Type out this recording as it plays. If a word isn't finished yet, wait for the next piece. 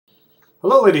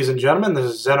Hello ladies and gentlemen, this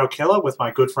is Xenokilla with my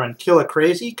good friend Killa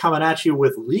Crazy coming at you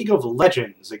with League of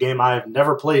Legends, a game I have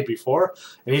never played before,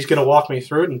 and he's going to walk me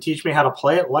through it and teach me how to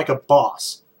play it like a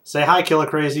boss. Say hi, Killa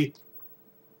Crazy.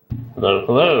 Hello,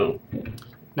 hello.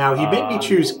 Now, he made me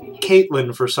choose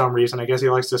Caitlyn for some reason. I guess he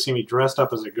likes to see me dressed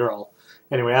up as a girl.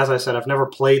 Anyway, as I said, I've never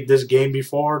played this game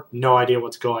before, no idea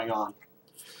what's going on.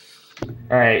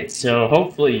 Alright, so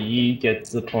hopefully you get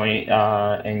to the point,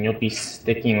 and you'll be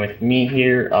sticking with me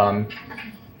here.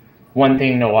 One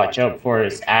thing to watch out for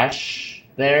is Ashe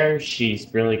there. She's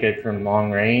really good from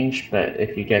long range, but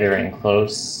if you get her in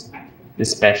close,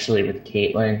 especially with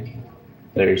Caitlyn,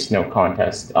 there's no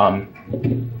contest.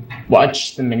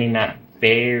 Watch the minimap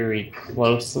very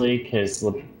closely, because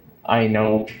I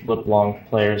know LeBlanc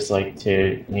players like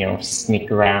to, sneak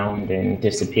around and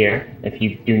disappear. If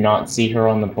you do not see her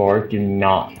on the board, do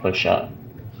not push up.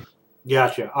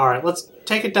 Gotcha. Alright, let's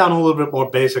take it down a little bit more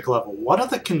basic level. What are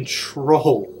the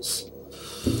controls?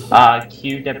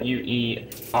 Q, W, E,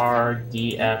 R,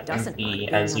 D, F, and B,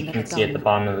 as you can see at the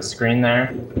bottom of the screen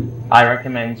there. I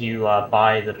recommend you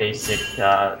buy the basic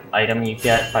item you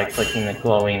get by clicking the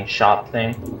glowing shop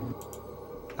thing.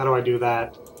 How do I do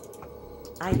that?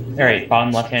 Alright,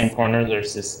 bottom left-hand corner,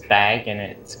 there's this bag, and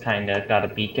it's kind of got a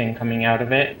beacon coming out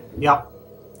of it. Yep.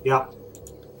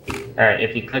 Alright,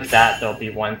 if you click that, there'll be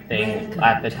one thing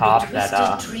at the top that,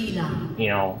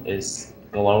 is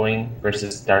glowing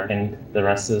versus darkened the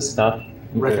rest of the stuff.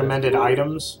 Recommended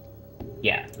items?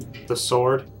 Yeah. The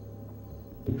sword?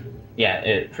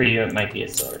 Yeah, for you it might be a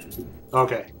sword.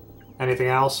 Okay. Anything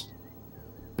else?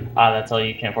 That's all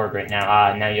you can afford right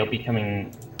now. Now you'll be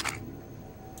coming,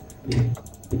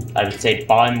 I would say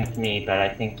bottom with me, but I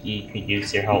think you could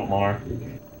use your help more.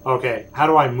 Okay, how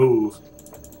do I move?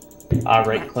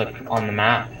 Right click on the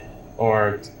map,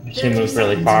 or to move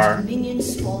really far,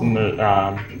 move,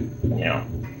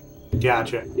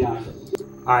 Gotcha.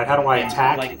 Alright, how do I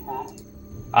attack?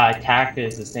 Attack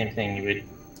is the same thing, you would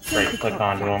right click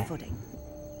onto them.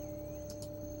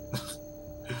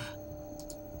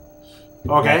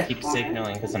 Okay. I keep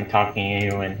signaling because I'm talking to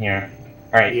you in here.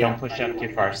 Alright, Don't push up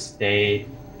too far, stay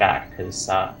back, because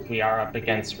we are up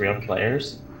against real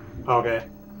players. Okay.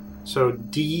 So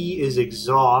D is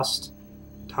exhaust.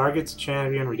 Targets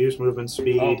champion, reduce movement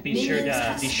speed. Oh, be sure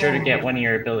to get one of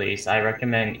your abilities. I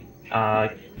recommend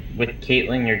with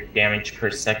Caitlyn your damage per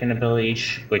second ability,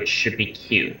 which should be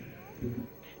Q.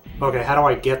 Okay, how do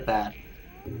I get that?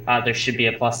 There should be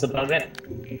a plus above it.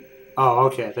 Oh,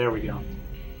 okay, there we go.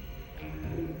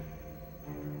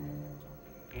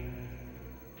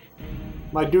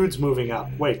 My dude's moving up.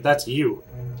 Wait, that's you.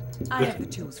 I have the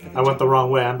tools for the I went the wrong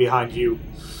way. I'm behind you.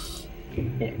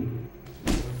 Yeah.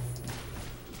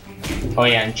 Oh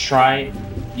yeah, and try.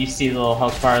 You see the little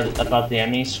health bar above the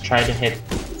enemies. Try to hit,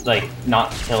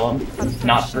 not kill them,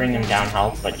 not bring them down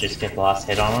health, but just get the last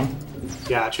hit on them.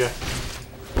 Gotcha.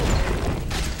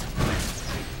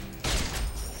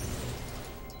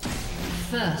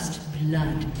 First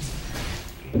blood.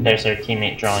 There's our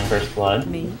teammate drawing first blood.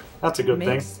 Me? That's a good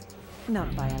thing.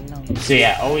 Not by a long. So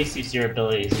yeah, always use your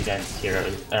abilities against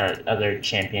heroes or other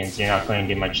champions. You're not going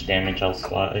to do much damage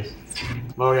elsewise.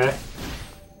 Okay.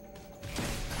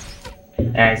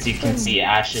 As you can see,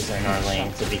 Ashe is in our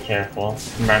lane, so be careful.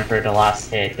 Remember the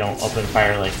last hit, don't open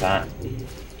fire like that.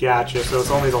 Gotcha, so it's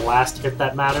only the last hit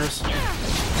that matters?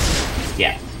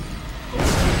 Yeah.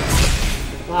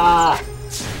 Ah!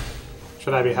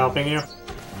 Should I be helping you?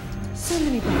 So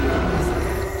many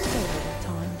battles. So little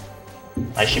time.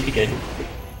 I should be good.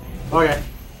 Okay.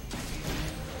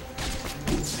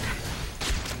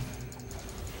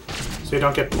 So you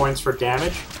don't get points for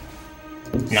damage?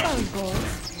 No. Sorry,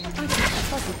 boys. I keep my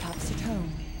fuzzy pups at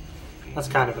home. That's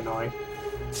kind of annoying.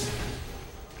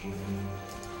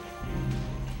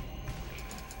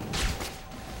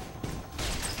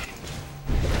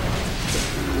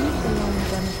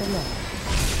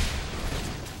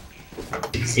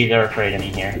 See, they're afraid of me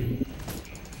here.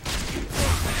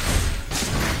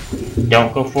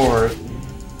 Don't go forward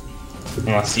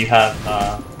unless you have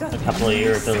a couple of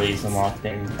your abilities unlocked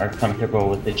and are comfortable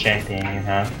with the champion you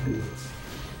have.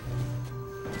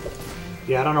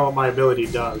 Yeah, I don't know what my ability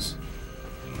does.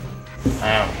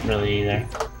 I don't really either.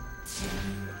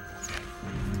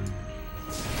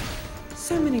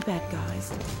 So many bad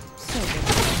guys. So little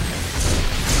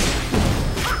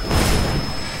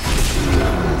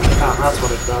Ah, that's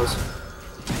what it does.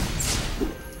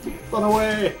 Run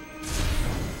away!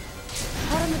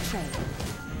 hot on the train.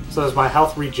 So does my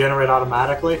health regenerate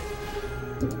automatically?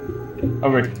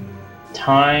 Over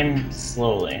time,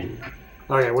 slowly.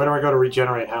 Okay, where do I go to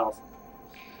regenerate health?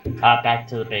 Back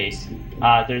to the base.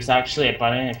 There's actually a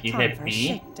button, if you Time hit for a B,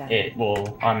 shakedown. it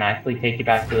will automatically take you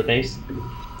back to the base.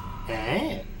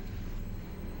 Eh?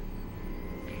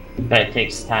 But it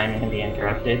takes time and can be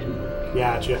interrupted.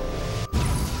 Gotcha.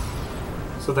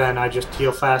 So then I just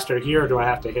heal faster here, or do I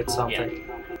have to hit something?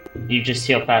 You just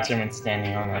heal faster when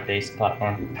standing on that base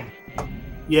platform.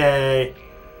 Yay!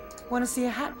 Want to see a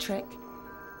hat trick?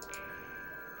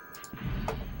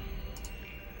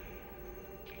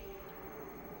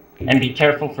 And be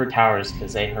careful for towers,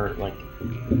 because they hurt, like,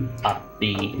 up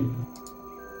the...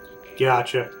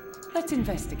 Gotcha. Let's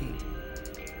investigate.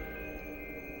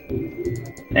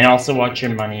 And also watch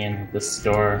your money in the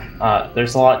store.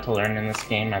 There's a lot to learn in this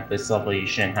game. At this level, you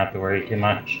shouldn't have to worry too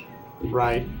much.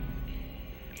 Right.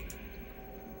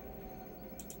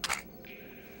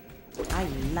 I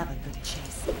love a good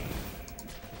chase.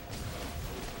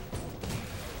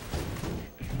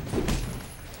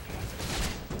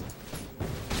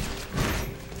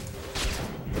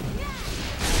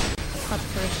 Up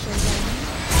for a showdown?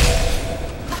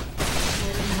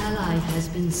 An ally has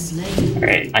been slain.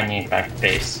 Alright, I need back to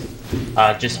base.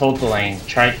 Just hold the lane.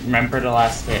 Remember the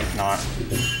last hit, not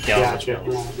kill. Gotcha.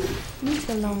 Meet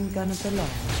the long gun of the law.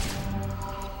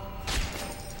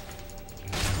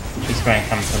 He's going to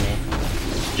come for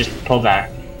me. Just pull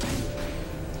back.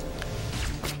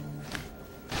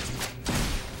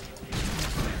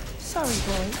 Sorry,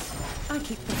 boys. I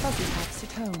keep the fuzzy hats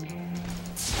at home.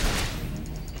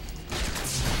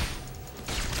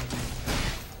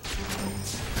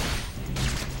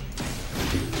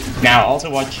 Now, also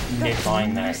watch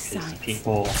mid-line there, Nice because sights.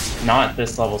 people, not at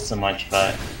this level so much,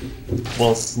 but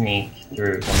will sneak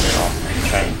through the middle and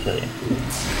try and kill you.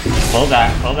 Pull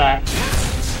back, pull back.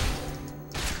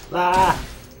 Ah!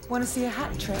 Want to see a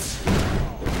hat trick?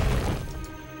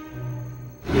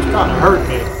 He's trying to hurt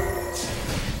me.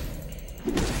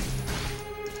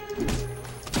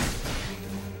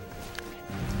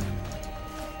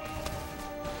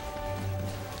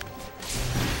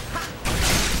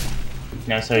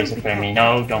 No, so he's afraid of me.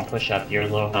 No, don't push up. You're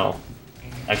low health.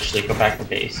 Actually, go back to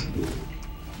base.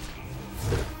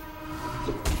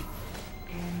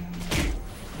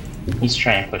 He's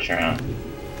trying to push around.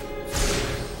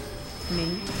 Me?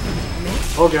 Me?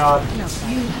 Oh god, No.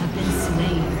 You have been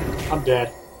slain. I'm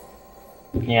dead.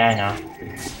 Yeah, I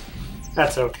know.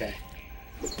 That's okay.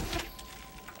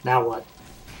 Now what?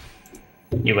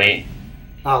 You wait.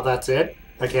 Oh, that's it?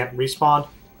 I can't respawn?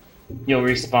 You'll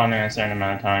respawn in a certain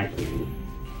amount of time.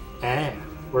 Eh,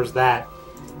 where's that?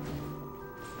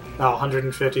 Oh,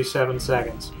 157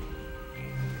 seconds.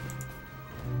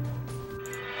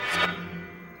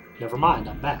 Never mind,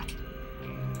 I'm back.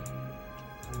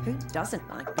 Who doesn't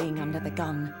like being under the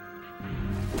gun?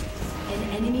 An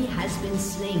enemy has been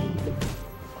slain.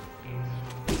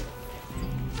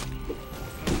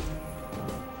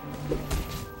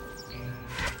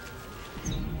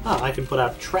 Oh, I can put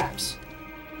out traps.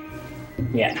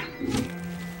 Yeah.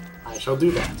 I shall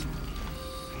do that.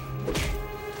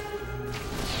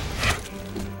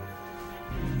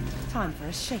 Time for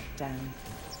a shakedown.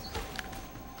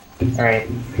 Alright.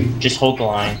 Just hold the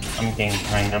line. I'm getting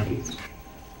behind him.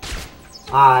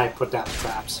 I put down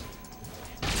traps.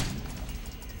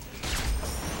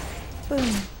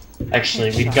 Boom. Actually,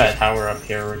 we've got a tower up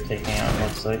here we're taking out,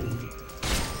 looks like.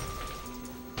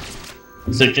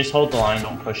 So just hold the line,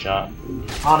 don't push up.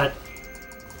 On it.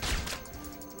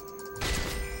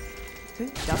 Who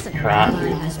doesn't Crap. Ally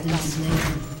has been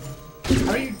slain.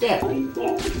 How are you dead?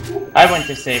 I went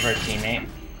to save our teammate.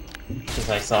 Because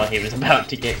I saw he was about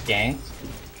to get ganked.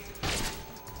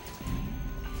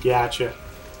 Gotcha.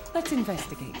 Let's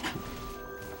investigate.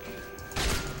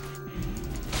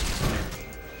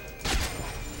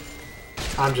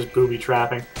 I'm just booby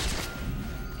trapping.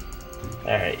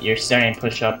 Alright, you're starting to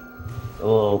push up a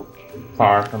little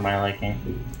far for my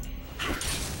liking.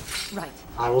 Right.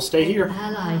 I will stay An here.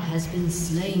 ally has been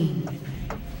slain.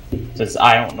 Since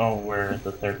I don't know where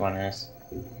the third one is.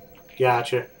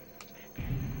 Gotcha.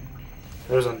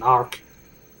 There's a narc.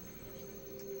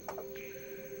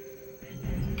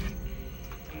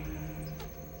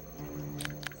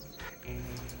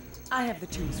 I have the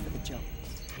tools for the job.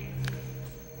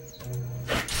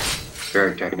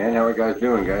 Sure, checking in. How are you guys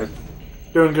doing, guys?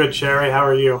 Doing good, Sherry. How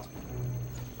are you?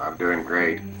 I'm doing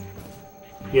great.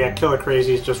 Yeah, Killer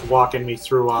Crazy is just walking me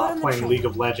through Hot on the playing train. League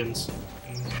of Legends.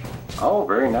 Oh,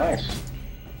 very nice.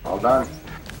 Well done.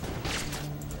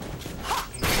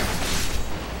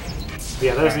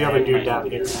 Yeah, there's the other dude down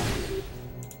here.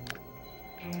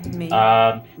 Me?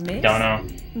 Miss? Don't know.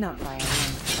 Not by a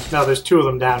long No, there's two of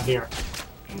them down here.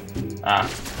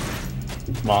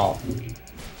 Well.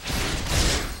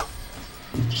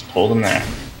 Just hold him there.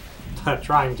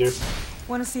 Trying to.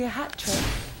 Want to see a hat trick?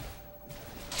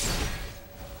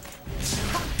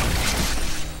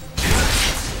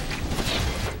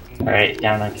 Alright,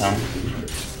 down I come.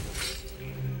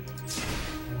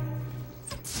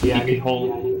 Yeah, I You need... can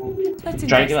hold. Let's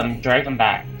Drag investigate. them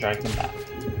back. Drag them back.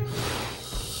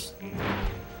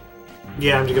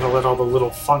 Yeah, I'm just gonna let all the little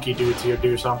funky dudes here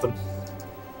do something.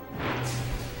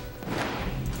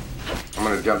 I'm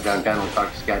gonna jump downtown and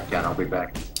talk to Scat. I'll be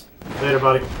back. Later,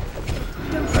 buddy.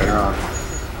 Later on.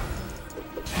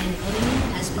 An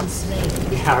enemy has been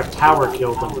slain. Yeah, our tower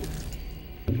killed them.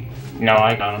 No,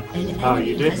 I got him. An enemy Oh,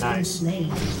 you did? has been Nice.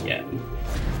 slain. Yeah.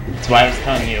 That's why I was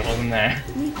telling you, hold him there.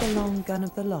 Meet the long gun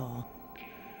of the law.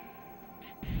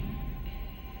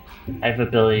 I have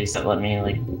abilities that let me,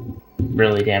 like,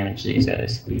 really damage these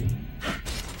guys.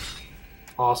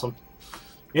 Awesome.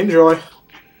 Enjoy.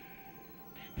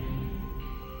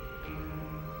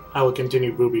 I will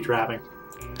continue booby trapping.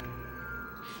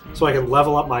 So I can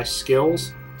level up my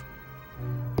skills.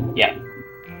 Yeah.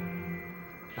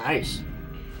 Nice.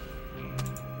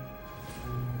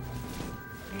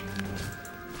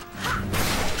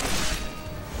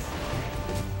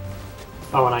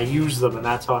 Oh, and I use them, and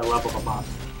that's how I level them up.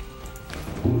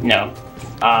 No.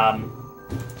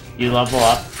 You level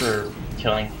up for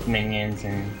killing minions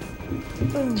and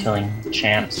Boom. killing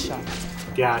champs. Shot.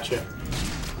 Gotcha.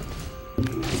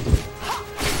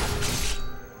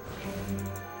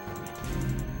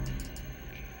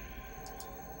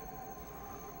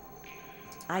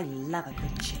 I love a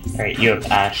good chase. Alright, you have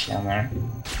Ash down there.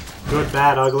 Good,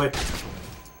 bad, ugly.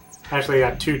 Actually, I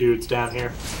got two dudes down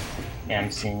here. Yeah,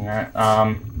 I'm seeing that.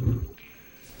 I'm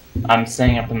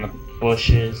staying up in the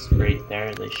bushes right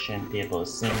there. They shouldn't be able to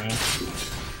see me.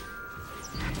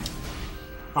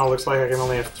 Oh, looks like I can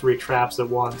only have 3 traps at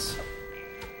once.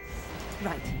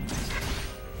 Right.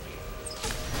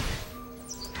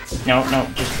 No,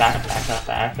 just back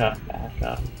up.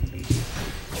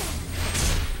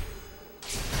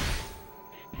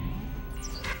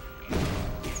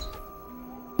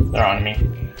 They're on me.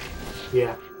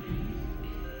 Yeah.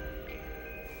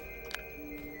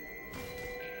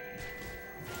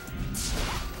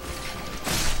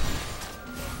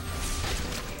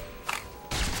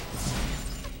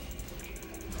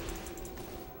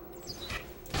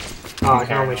 Oh, I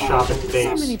can only shop at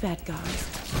So many base. bad guys.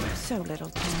 So little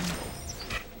time.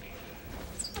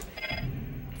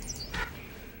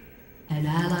 An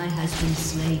ally has been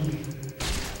slain.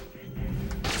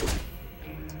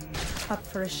 Up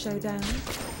for a showdown?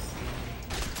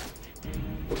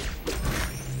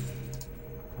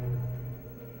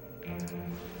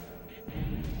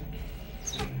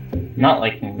 Not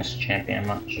liking this champion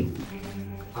much.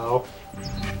 Oh.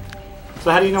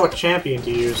 So how do you know what champion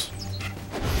to use?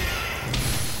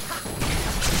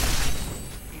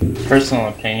 Personal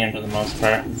opinion for the most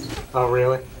part. Oh,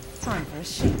 really? Time for a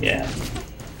shoot. Yeah.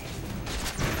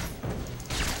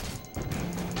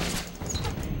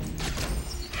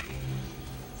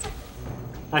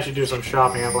 I should do some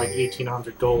shopping. I have like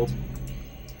 1,800 gold.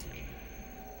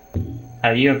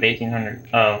 You have 1,800.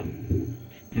 Oh.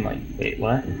 I'm like, wait,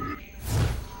 what?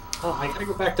 Oh, I gotta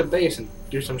go back to base and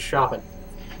do some shopping.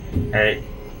 Alright,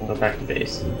 we'll go back to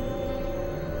base.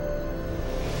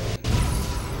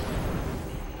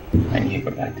 I need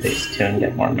to go back to base too and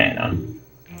get more mana.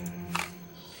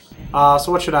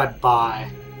 So what should I buy?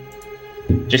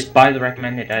 Just buy the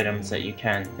recommended items that you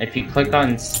can. If you click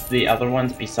on the other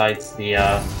ones besides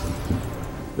the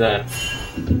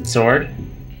sword,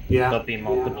 Yeah. there'll be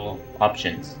multiple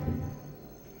options.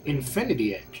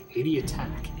 Infinity Edge, 80 attack.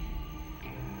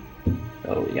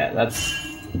 Oh yeah, that's...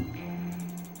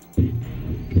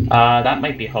 that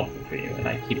might be helpful for you, and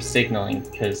I keep signaling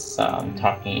because I'm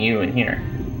talking to you in here.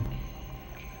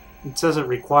 It says it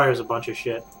requires a bunch of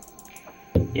shit.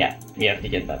 Yeah, you have to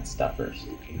get that stuff first.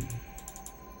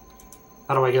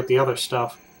 How do I get the other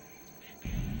stuff?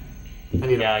 I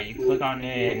need Yeah, you click on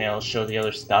it and it'll show the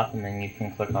other stuff, and then you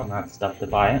can click on that stuff to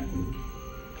buy it.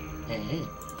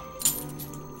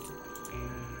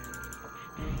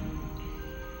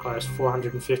 Requires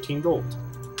 415 gold.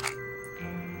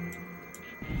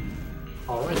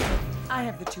 Alright. I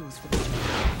have the tools for the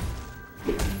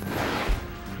job.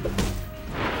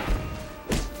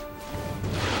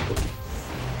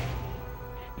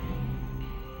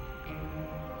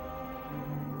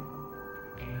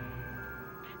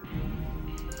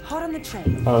 Hot on the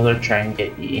train. Oh, they're trying to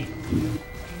get E.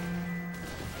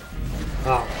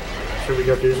 Oh. Should we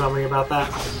go do something about that?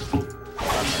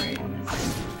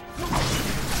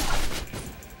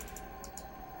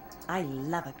 I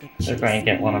love a good They're chase. trying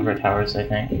to get one of our towers, I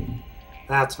think.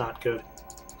 That's not good.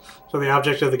 So the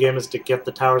object of the game is to get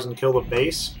the towers and kill the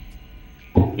base?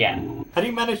 Yeah. How do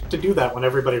you manage to do that when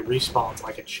everybody respawns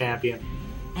like a champion?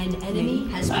 An enemy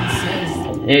has been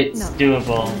slain. It's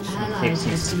doable. An It ally takes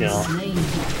some has been skill. slain.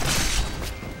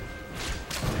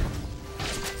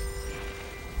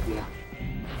 Yeah.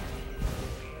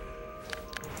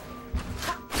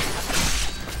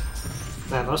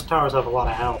 Man, those towers have a lot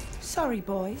of health. Sorry,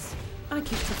 boys. I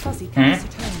keep the fuzzy cats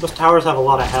at home. Those towers have a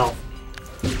lot of health.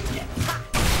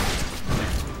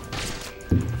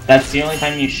 That's the only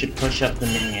time you should push up the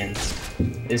minions,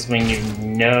 is when you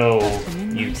know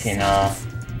you can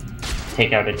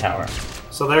take out a tower.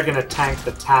 So they're gonna tank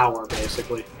the tower,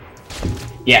 basically.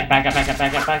 Yeah, back up, back up,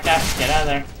 back up, back up. Get out of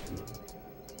there.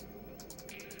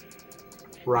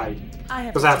 Right. I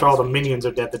have Because after all the minions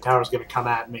are dead, the tower's gonna come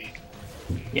at me.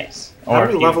 Yes. How Or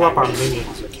do we if you level up our have-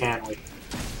 minions, or can we?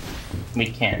 We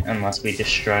can't unless we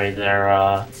destroy their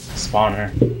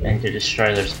spawner. And to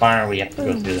destroy their spawner, we have to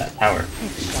go through that tower.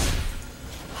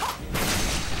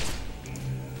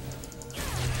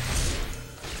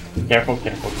 Careful,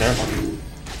 careful, careful.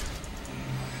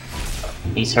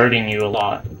 He's hurting you a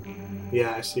lot.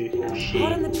 Yeah, I see.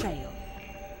 Hot on the trail.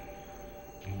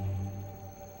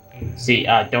 See,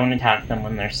 don't attack them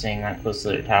when they're staying that close to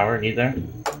their tower either.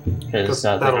 Because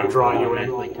that'll draw you in.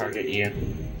 automatically target you.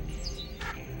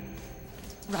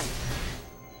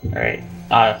 Right.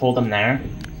 Alright, hold them there.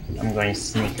 I'm going to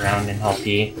sneak around and help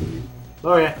you.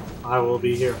 Oh yeah, I will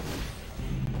be here.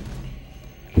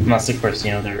 Unless, of course,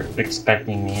 you know, they're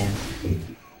expecting me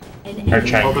in. An Or enemy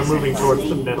trying Oh, to they're moving towards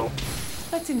the middle.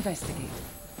 Let's investigate.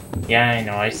 Yeah, I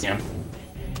know, I see him.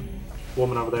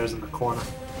 Woman over there is in the corner.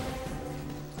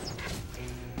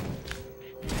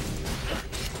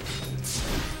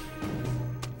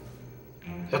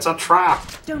 It's a trap!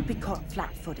 Don't be caught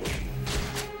flat-footed.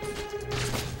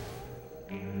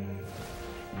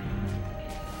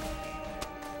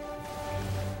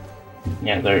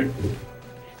 Yeah, they're...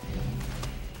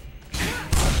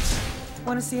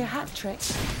 Want to see a hat trick?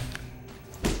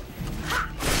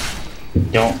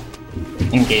 Don't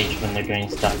engage when they're doing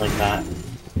stuff like that.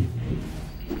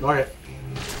 Okay.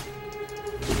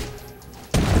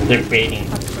 They're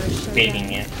baiting, Up for a showdown.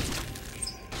 baiting you.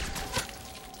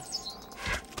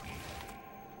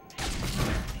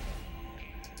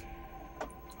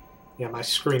 Yeah, my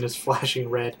screen is flashing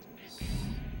red.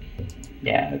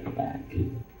 Yeah, go back.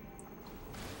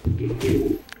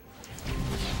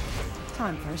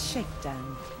 Time for a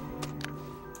shakedown.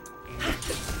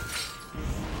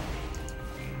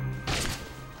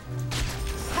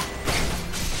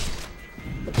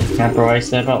 Remember what I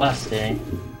said about last day?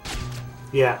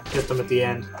 Yeah, hit them at the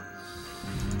end.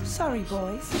 Sorry,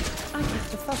 boys. I keep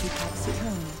the fuzzy cats at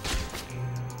home.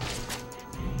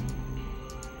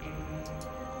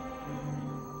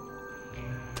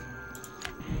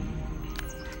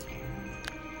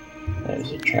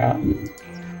 There's a trap.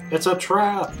 It's a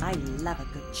trap! I love a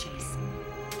good chase.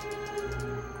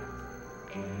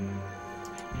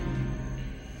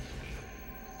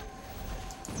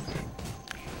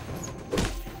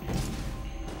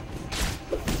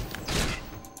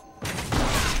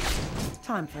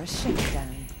 Time for a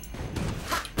shakedown.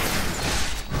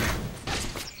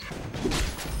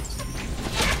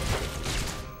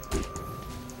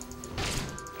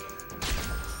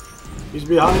 He's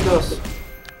behind us.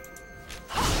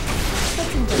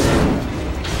 Let's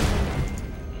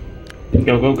investigate.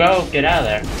 Go, go, go! Get out of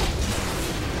there!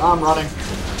 I'm running.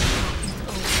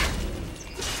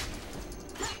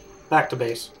 Back to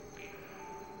base.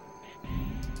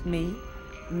 Me?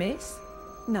 Miss?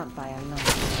 Not by a long.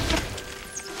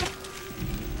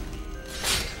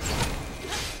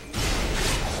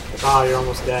 Ah, you're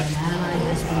almost dead. An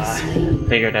ally has been slain.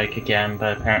 Figured I could get him,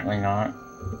 but apparently not.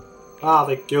 Ah,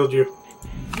 they killed you.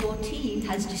 Your team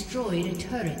has destroyed a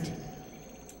turret.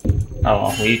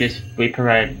 Oh well, we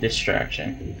provide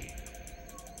distraction.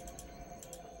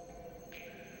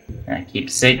 And I keep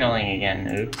signaling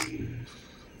again, oops.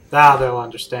 Ah, they'll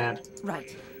understand.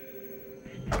 Right.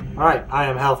 Alright, I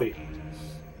am healthy.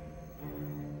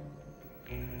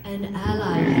 An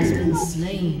ally has been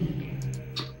slain.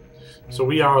 So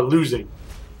we are losing.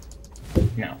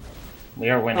 No. We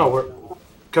are winning. Oh, we're...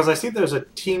 Because I see there's a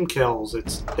team kills.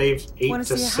 They've 8 Want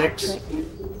to to see a hat 6.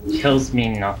 trick? Kills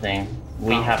mean nothing.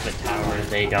 We Oh. have a tower,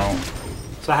 they don't.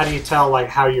 So how do you tell, like,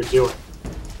 how you're doing?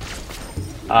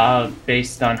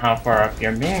 Based on how far up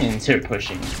your minions are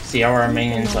pushing. See how our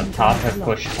minions up top have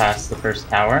pushed past the first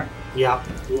tower? Yeah,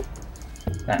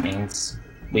 That means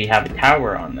we have a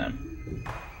tower on them.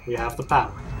 we have the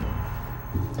power.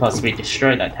 Plus we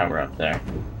destroyed that tower up there.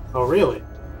 Oh, really?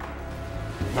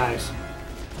 Nice.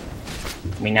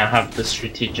 We now have the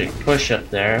strategic push up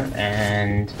there,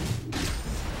 and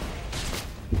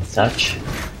such.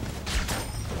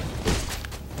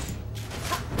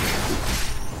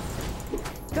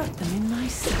 Got them in my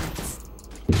sights.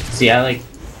 See, I like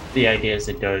the ideas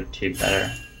of Dota 2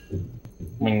 better.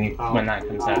 When that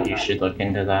comes out, you should look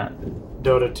into that.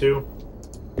 Dota 2?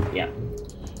 Yeah.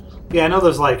 Yeah, I know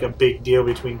there's like a big deal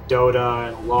between Dota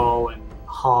and LoL and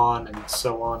Han and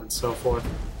so on and so forth.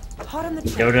 Hot on the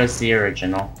trail. Dota's the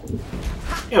original.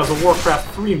 Yeah, it was a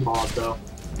Warcraft 3 mod though.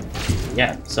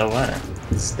 Yeah, so what?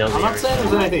 It's still the I'm not original. saying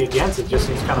there's anything against it, just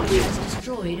seems kind of weird.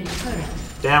 Destroyed a turret.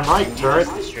 Damn right, turret.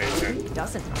 Who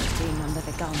doesn't like being under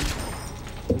the gun?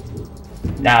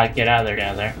 Nah, get out of there, get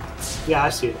out of there. Yeah, I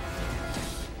see it.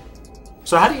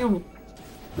 So how do you...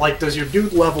 Like, does your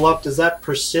dude level up? Does that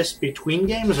persist between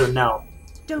games or no?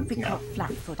 Don't be caught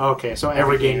flat-footed. Okay, so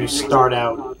every game you start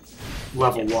out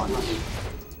level 1.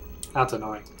 That's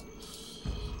annoying.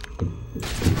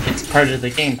 It's part of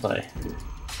the gameplay.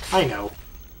 I know.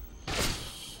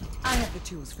 I have the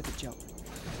tools for the job.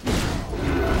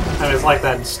 I mean, it's like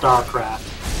that in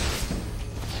StarCraft.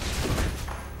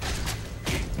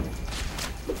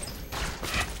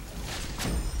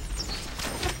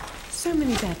 So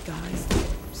many bad guys,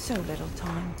 so little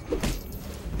time.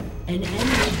 An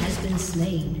enemy has been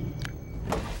slain.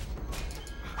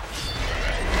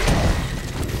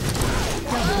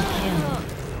 Double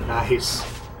kill. Nice.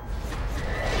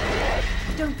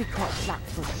 Don't be caught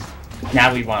flat-footed.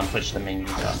 Now we want to push the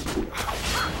minions up.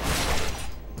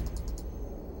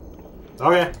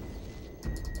 Okay.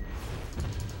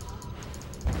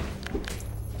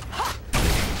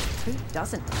 Who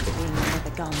doesn't like being under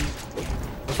the gun?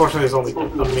 Unfortunately, there's only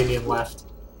a minion left.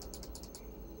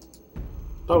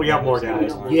 But we got more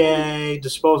guys. Yay!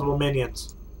 Disposable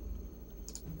minions.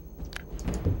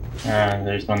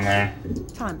 There's one there.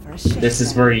 Time for a shake. This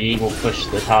is where you will push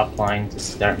the top line to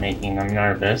start making them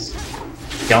nervous.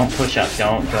 Don't push up,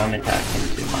 don't attack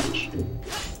them too much.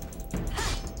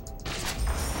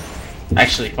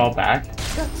 Actually, fall back.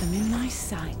 Got them in my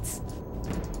sights.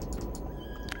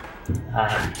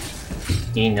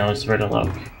 He knows where to look.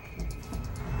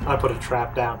 I put a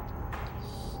trap down.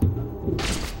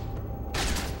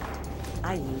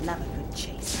 I love a good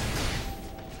chase.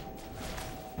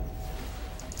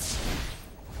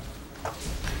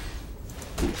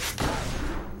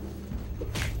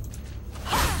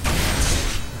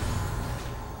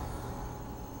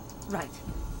 Right.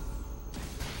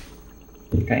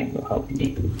 Trying to help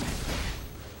me.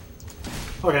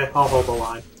 Okay, I'll hold the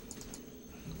line.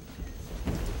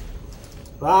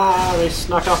 Ah, they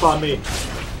snuck up on me.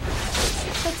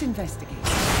 Let's investigate.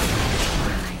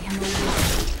 I am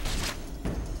aware.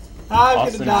 I'm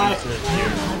Awesome gonna die. use of You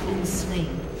have been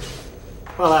slain.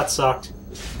 Well, that sucked.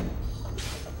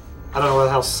 I don't know where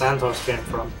the hell Santos came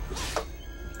from.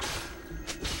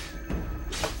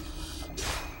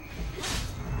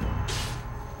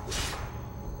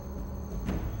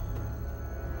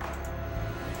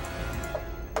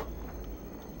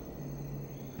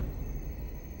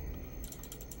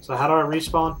 So how do I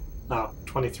respawn? No,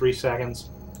 23 seconds.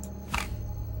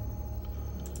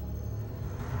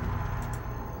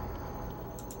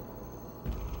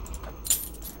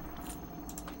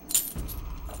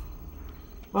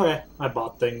 Okay, I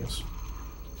bought things.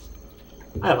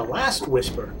 I have a last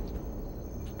whisper.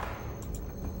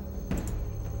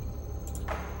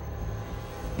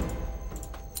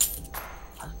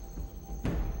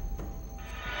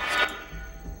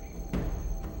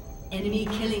 Enemy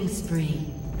killing spree.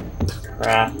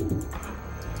 Crap.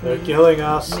 They're killing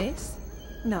us. Miss?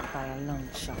 Not by a long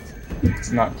shot.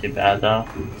 It's not too bad though.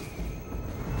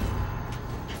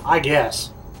 I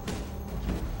guess.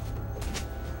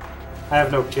 I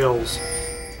have no kills,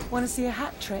 Want to see a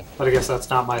hat trick? but I guess that's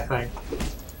not my thing.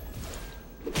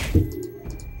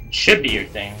 Should be your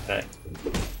thing, but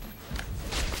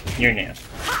you're new.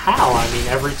 How? I mean,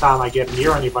 every time I get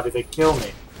near anybody, they kill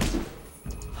me.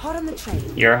 Hot on the train.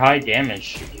 You're a high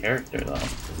damage character though.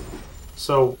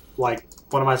 So, like,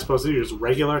 what am I supposed to do? Just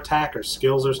regular attack or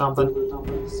skills or something?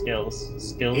 Skills.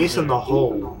 Ace in the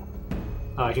hole.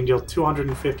 I can deal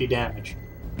 250 damage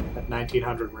at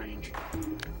 1900 range.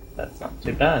 That's not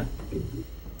too bad.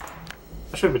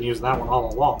 I should have been using that one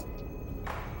all along.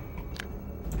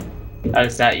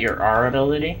 Is that your R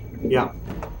ability? Yeah.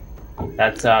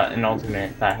 That's an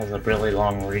ultimate that has a really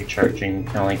long recharging. You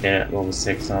can only get it at level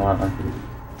 6 and 11.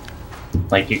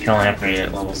 Like, you can only upgrade it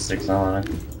at level 6 and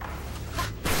 11.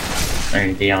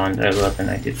 And beyond 11,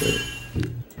 I do believe.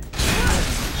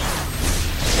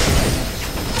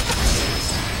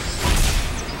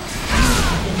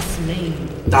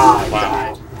 Die.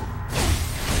 Wow.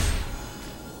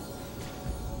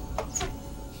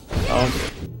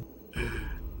 Oh,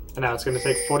 And And now it's going to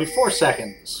take 44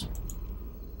 seconds.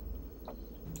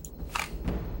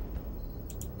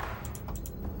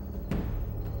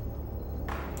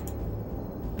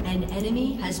 An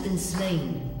enemy has been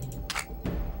slain.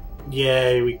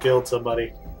 Yay, we killed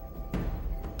somebody.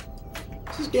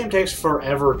 This game takes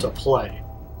forever to play.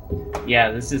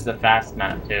 Yeah, this is the fast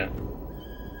map too.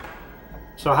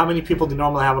 So how many people do you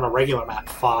normally have on a regular map?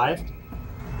 5?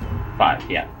 5,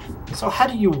 yeah. So how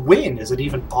do you win? Is it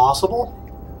even possible?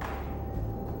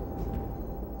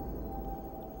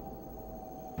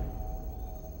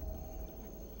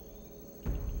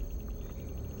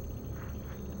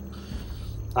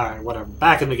 Alright, whatever.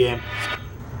 Back in the game.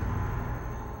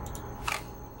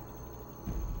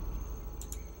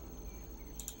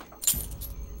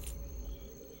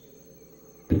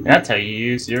 That's how you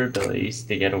use your abilities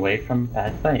to get away from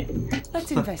bad fight. Let's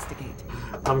investigate.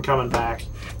 I'm coming back.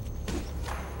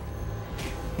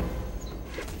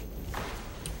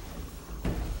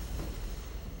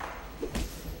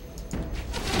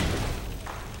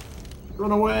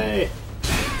 Run away!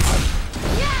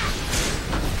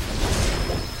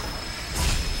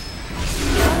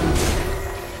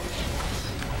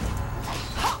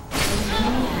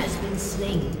 Has been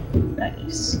slain.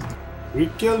 Nice. We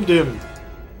killed him!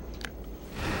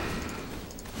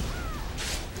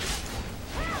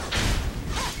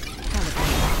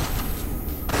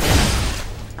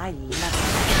 I love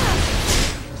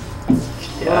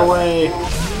it. Run away!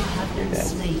 Have been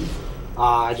slain.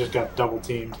 Ah, I just got double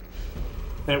teamed.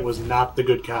 It was not the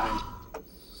good kind.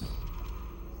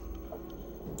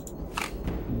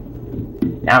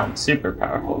 Now I'm super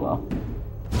powerful though.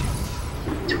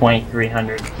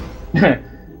 2300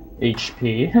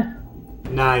 HP.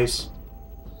 Nice.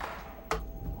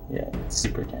 Yeah,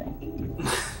 super tank.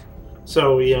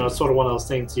 So, you know, it's sort of one of those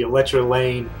things, you let your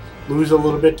lane lose a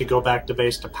little bit to go back to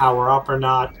base to power up or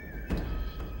not.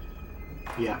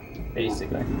 Yeah.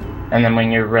 Basically. And then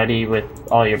when you're ready with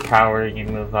all your power, you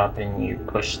move up and you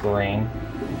push the lane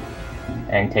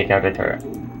and take out a turret.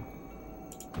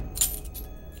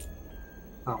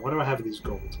 Oh, why do I have these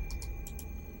gold?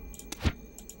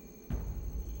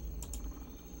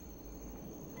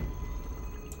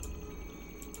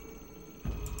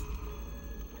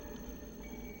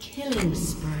 Killing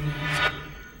spree.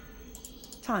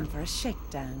 Time for a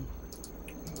shakedown.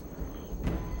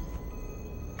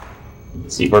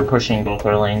 See, we're pushing both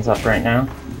our lanes up right now.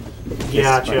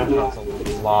 Gotcha. This might cause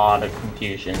a lot of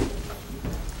confusion.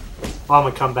 I'm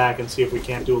gonna come back and see if we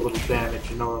can't do a little damage,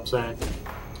 you know what I'm saying?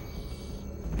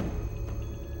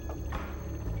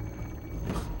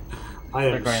 I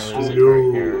They're am going to lose it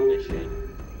right here. slow. They should.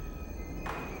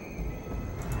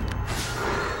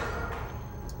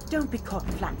 Don't be caught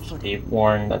flat-footed. Be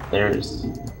warned that there's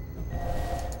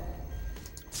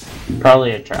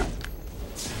probably a trap.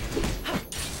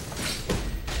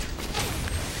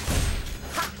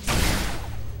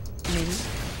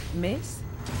 Miss?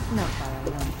 Not by a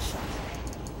long shot.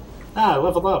 Ah,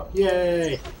 leveled up.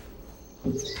 Yay!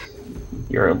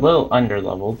 You're a little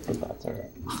under-leveled, but that's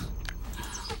alright.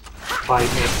 Fight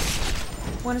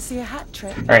me. Want to see a hat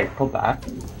trick? Alright, pull back.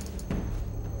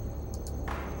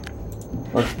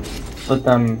 Let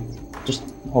them just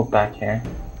hold back here.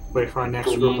 Wait for our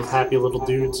next group of happy little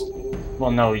dudes. Well,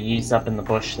 no, he's up in the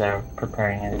bush there,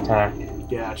 preparing an attack.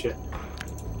 Gotcha.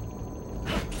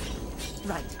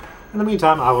 Right. In the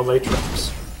meantime, I will lay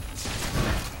traps.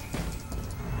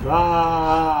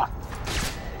 Ah!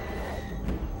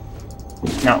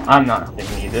 No, I'm not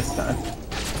helping you this time.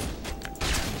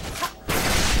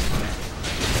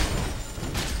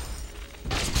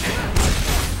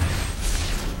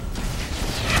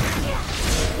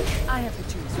 I have to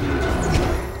choose.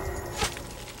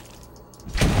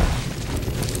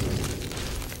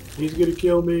 He's gonna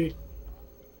kill me.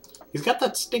 He's got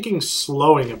that stinking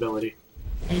slowing ability.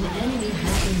 An enemy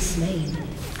has been slain.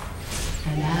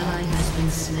 An ally has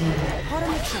been slain. Hot on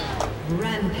the trail.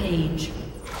 Rampage.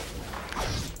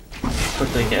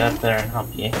 Quickly get up there and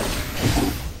help you.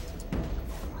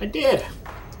 I did.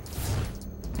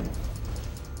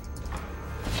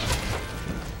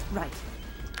 Right.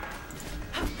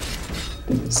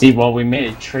 See, while we made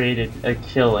a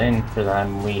kill in for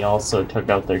them, we also took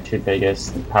out their 2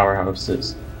 biggest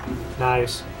powerhouses.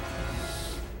 Nice.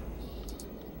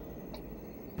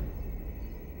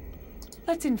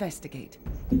 Let's investigate.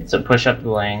 So push up the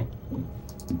lane.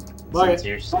 Okay. Since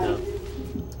you're still...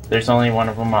 There's only one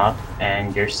of them up,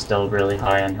 and you're still really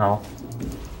high on health.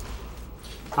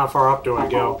 How far up do I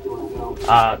go?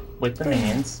 With the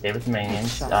minions, stay with the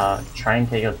minions. Try and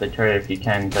take out the turret if you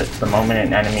can, but the moment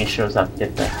an enemy shows up,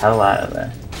 get the hell out of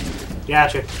there.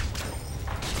 Gotcha.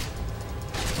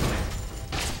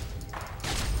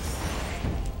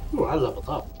 I leveled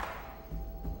up.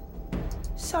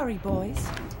 Sorry, boys.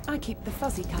 I keep the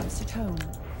fuzzy cats at home.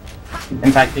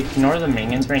 In fact, ignore the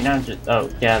minions right now. Just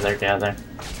gather.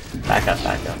 Back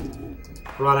up.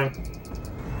 Running.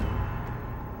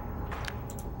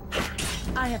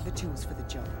 I have the tools for the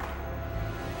job.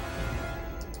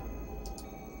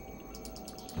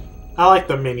 I like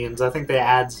the minions. I think they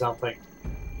add something.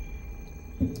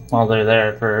 Well, they're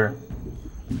there for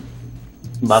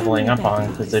leveling up on,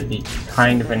 because it'd be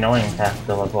kind of annoying to have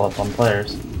to level up on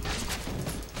players.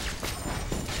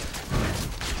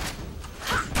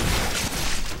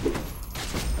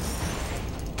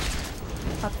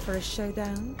 Up for a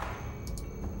showdown?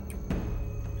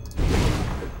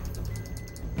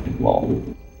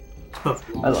 Lol. I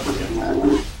love doing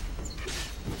that.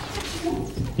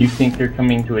 You think they're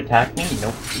coming to attack me?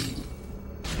 Nope.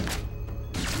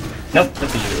 Nope,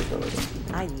 that's a you ability.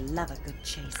 I love a good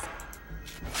chase.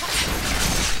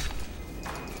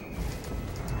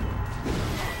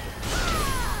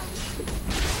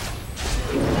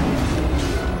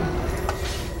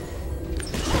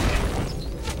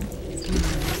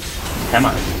 Come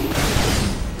on. Want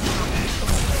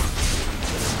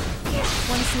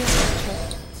to see a picture?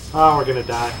 Oh, we're gonna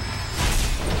die.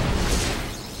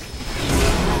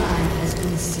 Ally has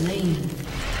been slain.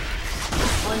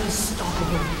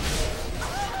 Unstoppable.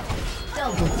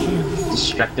 Double kill.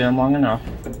 Distracted him long enough.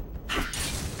 Don't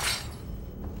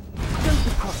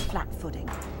be caught flat-footing.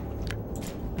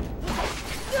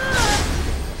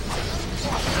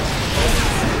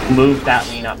 Move that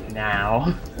lane up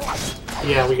now.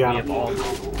 Yeah, we got him.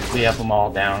 We have them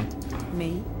all down.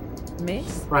 Me?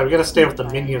 Miss? Right, we gotta stay with the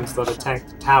minions though to tank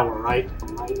the tower, right?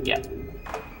 Yeah.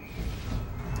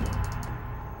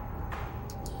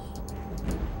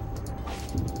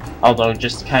 Although,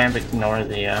 just kind of ignore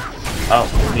the, oh,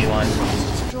 V1.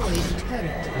 Destroyed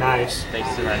turret. Nice. They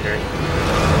surrendered.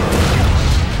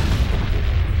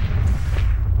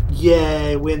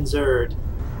 Yay, win Zerd.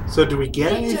 So do we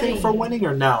get anything for winning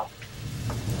or no?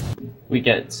 We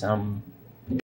get some